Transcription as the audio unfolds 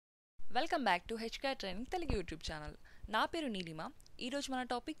Welcome back to HKR training Telugu YouTube channel. నా పేరు నీలిమ. ఈరోజు మన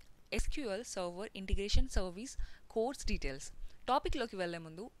topic SQL Server Integration Service course details. టాపిక్లోకి వెళ్లే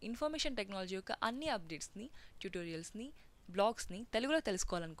ముందు ఇన్ఫర్మేషన్ టెక్నాలజీ యొక్క అన్ని అప్డేట్స్ని, ట్యూటోరియల్స్ని, బ్లాగ్స్ని తెలుగులో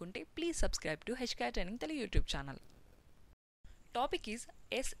తెలుసుకోవాలనుకుంటే please subscribe to HKR training Telugu YouTube channel. Topic is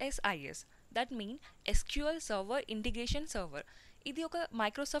SSIS, that mean SQL Server Integration Server. ఇది ఒక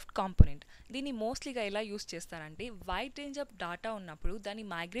మైక్రోసాఫ్ట్ కాంపోనెంట్. దీన్ని మోస్ట్లీగా ఎలా యూస్ చేస్తారంటే వైడ్ రేంజ్ ఆఫ్ డాటా ఉన్నప్పుడు దాన్ని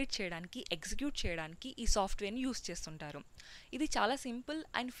మైగ్రేట్ చేయడానికి, ఎగ్జిక్యూట్ చేయడానికి ఈ సాఫ్ట్వేర్ని యూస్ చేస్తుంటారు. ఇది చాలా simple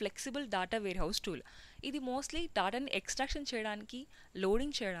and flexible data warehouse tool. ఇది మోస్ట్లీ డాటాని ఎక్స్ట్రాక్షన్ చేయడానికి,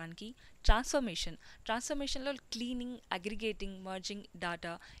 లోడింగ్ చేయడానికి, ట్రాన్స్ఫర్మేషన్లో క్లీనింగ్, అగ్రిగేటింగ్, మర్జింగ్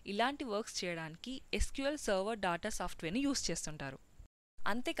డాటా ఇలాంటి వర్క్స్ చేయడానికి SQL సర్వర్ డాటా సాఫ్ట్వేర్ని యూస్ చేస్తుంటారు.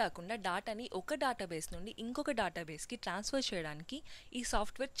 అంతేకాకుండా డాటాని ఒక డేటాబేస్ నుండి ఇంకొక డేటాబేస్కి ట్రాన్స్ఫర్ చేయడానికి ఈ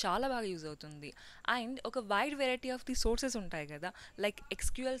సాఫ్ట్వేర్ చాలా బాగా యూజ్ అవుతుంది. అండ్ ఒక wide variety of the sources ఉంటాయి కదా, like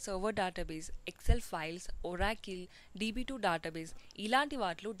SQL server database, XL files, Oracle, DB2 database ఇలాంటి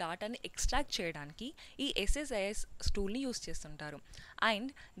వాటిలో డాటాని ఎక్స్ట్రాక్ట్ చేయడానికి ఈ SSIS టూల్ని యూస్ చేస్తుంటారు. అండ్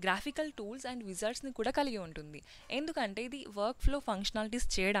గ్రాఫికల్ టూల్స్ అండ్ విజార్డ్స్ని కూడా కలిగి ఉంటుంది. ఎందుకంటే ఇది వర్క్ ఫ్లో ఫంక్షనాలిటీస్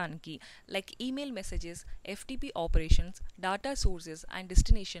చేయడానికి, like email messages, FTP operations, data sources and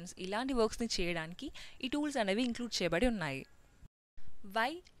destinations ఇలాంటి వర్క్స్ని చేయడానికి ఈ టూల్స్ అనేవి ఇంక్లూడ్ చేయబడి ఉన్నాయి. Why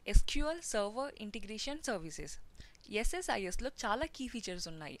SQL server integration services? SSISలో చాలా కీ ఫీచర్స్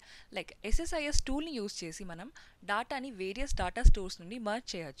ఉన్నాయి. లైక్ SSIS టూల్ని యూజ్ చేసి మనం డాటాని వేరియస్ డాటా స్టోర్స్ నుండి మర్జ్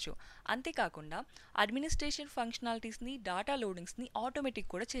చేయొచ్చు. అంతేకాకుండా అడ్మినిస్ట్రేషన్ ఫంక్షనాలిటీస్ని, డాటా లోడింగ్స్ని ఆటోమేటిక్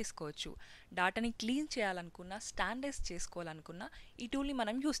కూడా చేసుకోవచ్చు. డాటాని క్లీన్ చేయాలనుకున్నా, స్టాండర్డ్స్ చేసుకోవాలనుకున్నా ఈ టూల్ని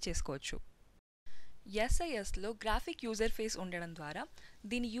మనం యూజ్ చేసుకోవచ్చు. SISలో గ్రాఫిక్ యూజర్ ఫేస్ ఉండడం ద్వారా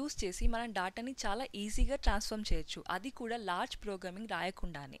దీన్ని యూజ్ చేసి మనం డాటాని చాలా ఈజీగా ట్రాన్స్ఫార్మ్ చేయొచ్చు, అది కూడా లార్జ్ ప్రోగ్రామింగ్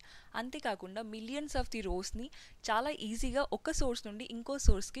రాయకుండానే. అంతేకాకుండా మిలియన్స్ ఆఫ్ ది రోస్ని చాలా ఈజీగా ఒక సోర్స్ నుండి ఇంకో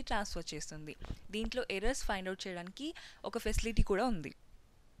సోర్స్కి ట్రాన్స్ఫర్ చేస్తుంది. దీంట్లో ఎర్రర్స్ ఫైండ్ అవుట్ చేయడానికి ఒక ఫెసిలిటీ కూడా ఉంది.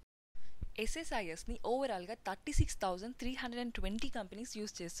 SSISని ఓవరాల్గా 36,320 కంపెనీస్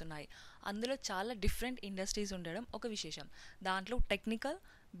యూజ్ చేస్తున్నాయి. అందులో చాలా డిఫరెంట్ ఇండస్ట్రీస్ ఉండడం ఒక విశేషం. దాంట్లో technical,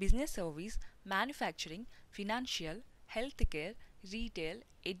 business service, manufacturing, financial, health care, retail,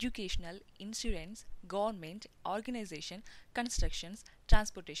 educational, insurance, government, organisation, constructions,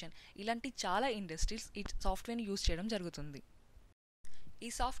 transportation ఇలాంటి చాలా ఇండస్ట్రీస్ ఈ సాఫ్ట్వేర్ని యూజ్ చేయడం జరుగుతుంది. ఈ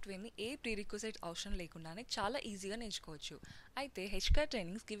సాఫ్ట్వేర్ని ఏ ప్రీరిక్విజిట్ అవసరం లేకుండానే చాలా ఈజీగా నేర్చుకోవచ్చు. అయితే HKR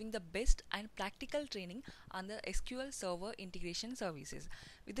Trainings giving the best and practical training on the SQL Server Integration Services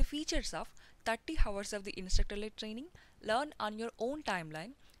with the features of 30 hours of the instructor-led training, learn on your own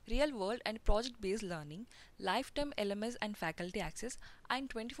timeline, real-world and project-based learning, lifetime LMS and faculty access, and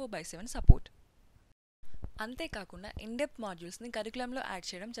 24/7 support. అంతేకాకుండా in depth మాడ్యూల్స్ని కరికులంలో add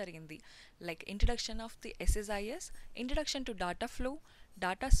చేయడం జరిగింది. Like introduction of the SSIS, introduction to data flow,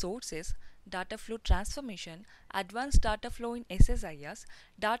 data sources, data flow transformation, advanced data flow in SSIS,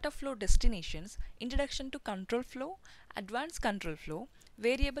 data flow destinations, introduction to control flow, advanced control flow,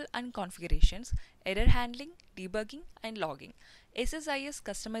 variable and configurations, error handling, debugging and logging, SSIS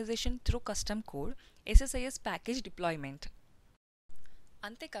customization through custom code, SSIS package deployment.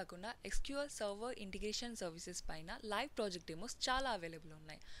 అంతేకాకుండా SQL server integration services పైన live project demos చాలా available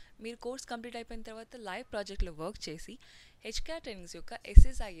ఉన్నాయి. మీరు course complete అయిపోయిన తర్వాత live ప్రాజెక్ట్లో work చేసి HKR trainings యొక్క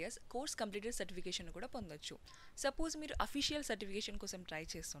SSIS కోర్స్ కంప్లీటెడ్ సర్టిఫికేషన్ కూడా పొందొచ్చు. సపోజ్ మీరు అఫీషియల్ సర్టిఫికేషన్ కోసం ట్రై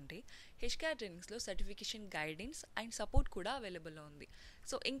చేస్తుంటే HKR ట్రైనింగ్స్లో certification guidance and support కూడా అవైలబుల్లో ఉంది.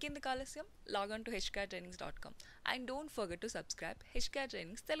 సో ఇంకెందుకు ఆలస్యం, log on to HKRtrainings.com and don't forget to subscribe HKR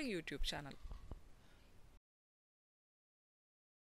trainings Telugu YouTube channel.